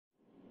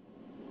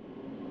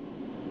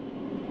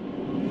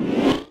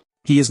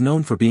He is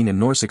known for being a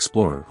Norse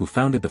explorer who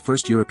founded the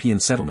first European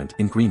settlement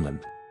in Greenland.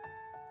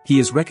 He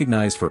is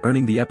recognized for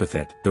earning the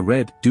epithet, the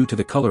Red, due to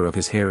the color of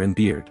his hair and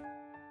beard.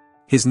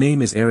 His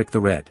name is Erik the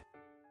Red.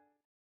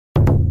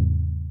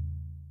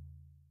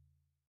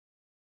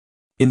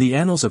 In the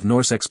annals of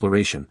Norse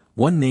exploration,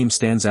 one name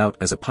stands out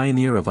as a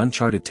pioneer of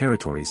uncharted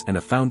territories and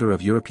a founder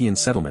of European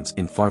settlements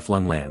in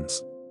far-flung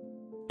lands.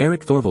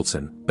 Erik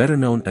Thorvaldsson, better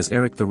known as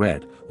Erik the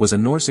Red, was a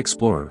Norse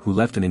explorer who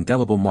left an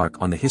indelible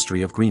mark on the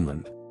history of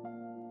Greenland.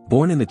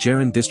 Born in the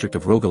Jæren district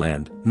of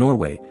Rogaland,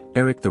 Norway,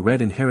 Erik the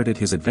Red inherited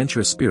his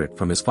adventurous spirit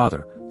from his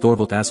father,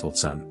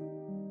 Thorvaldsson.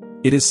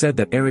 It is said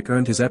that Erik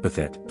earned his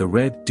epithet, the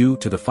Red, due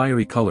to the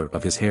fiery color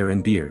of his hair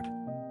and beard.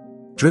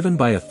 Driven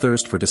by a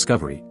thirst for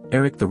discovery,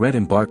 Erik the Red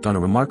embarked on a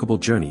remarkable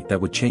journey that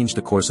would change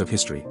the course of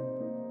history.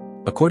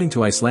 According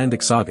to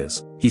Icelandic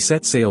sagas, he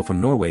set sail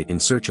from Norway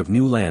in search of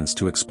new lands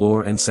to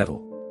explore and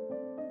settle.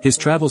 His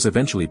travels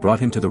eventually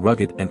brought him to the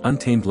rugged and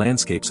untamed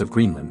landscapes of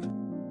Greenland.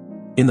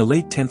 In the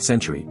late 10th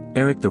century,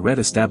 Erik the Red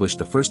established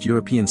the first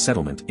European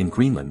settlement in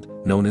Greenland,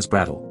 known as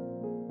Brattle.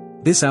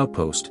 This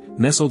outpost,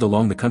 nestled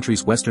along the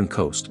country's western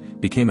coast,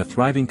 became a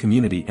thriving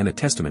community and a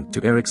testament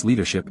to Erik's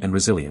leadership and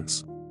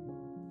resilience.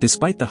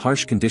 Despite the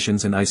harsh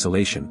conditions and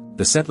isolation,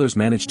 the settlers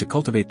managed to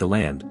cultivate the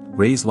land,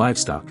 raise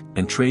livestock,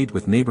 and trade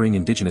with neighboring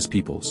indigenous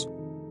peoples.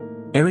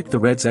 Erik the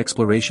Red's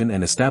exploration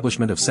and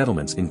establishment of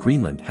settlements in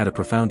Greenland had a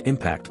profound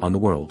impact on the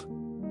world.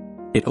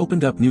 It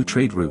opened up new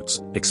trade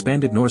routes,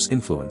 expanded Norse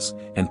influence,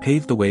 and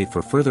paved the way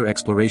for further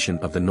exploration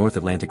of the North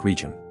Atlantic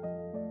region.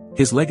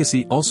 His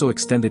legacy also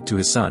extended to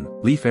his son,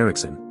 Leif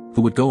Erikson,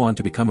 who would go on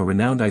to become a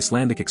renowned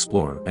Icelandic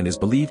explorer and is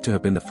believed to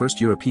have been the first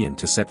European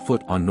to set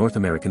foot on North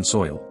American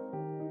soil.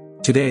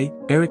 Today,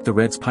 Erik the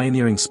Red's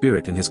pioneering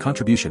spirit and his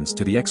contributions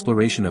to the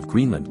exploration of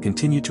Greenland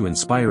continue to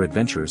inspire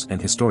adventurers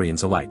and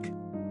historians alike.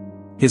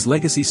 His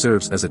legacy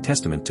serves as a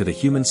testament to the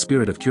human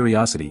spirit of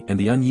curiosity and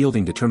the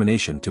unyielding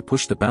determination to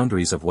push the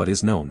boundaries of what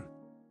is known.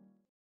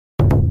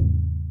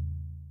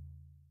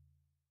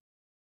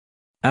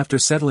 After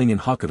settling in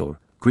Hokkadal,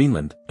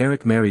 Greenland,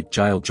 Erik married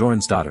Gild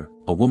Jorun's daughter,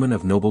 a woman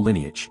of noble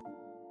lineage.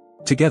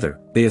 Together,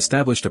 they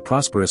established a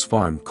prosperous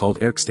farm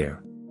called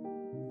Erikstair.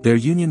 Their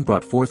union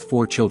brought forth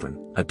 4 children,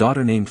 a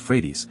daughter named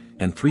Freydis,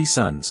 and 3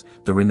 sons,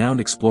 the renowned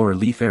explorer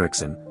Leif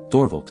Erikson,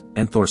 Thorvald,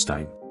 and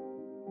Thorstein.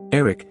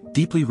 Erik,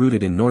 deeply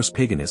rooted in Norse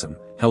paganism,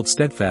 held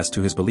steadfast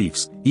to his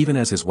beliefs, even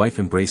as his wife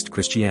embraced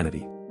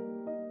Christianity.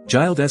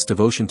 Gild's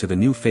devotion to the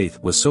new faith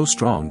was so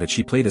strong that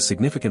she played a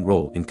significant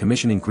role in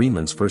commissioning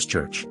Greenland's first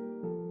church.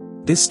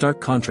 This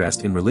stark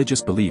contrast in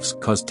religious beliefs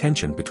caused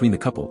tension between the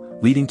couple,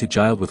 leading to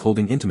Gild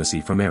withholding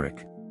intimacy from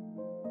Erik.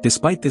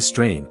 Despite this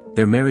strain,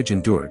 their marriage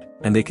endured,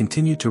 and they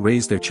continued to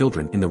raise their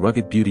children in the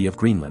rugged beauty of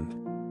Greenland.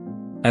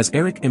 As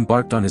Erik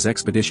embarked on his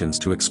expeditions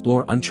to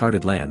explore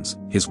uncharted lands,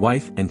 his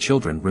wife and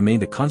children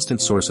remained a constant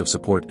source of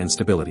support and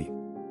stability.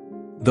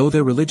 Though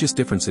their religious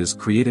differences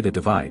created a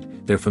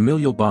divide, their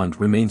familial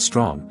bond remained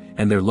strong,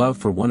 and their love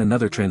for one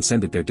another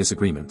transcended their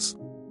disagreements.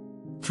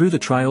 Through the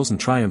trials and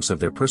triumphs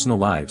of their personal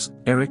lives,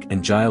 Erik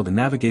and Gild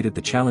navigated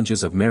the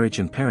challenges of marriage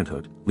and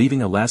parenthood,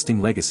 leaving a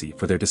lasting legacy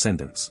for their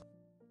descendants.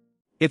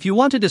 If you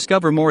want to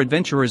discover more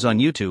adventurers on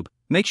YouTube,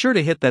 make sure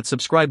to hit that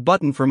subscribe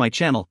button for my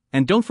channel,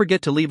 and don't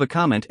forget to leave a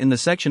comment in the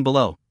section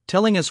below,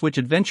 telling us which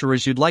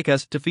adventurers you'd like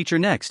us to feature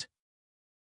next.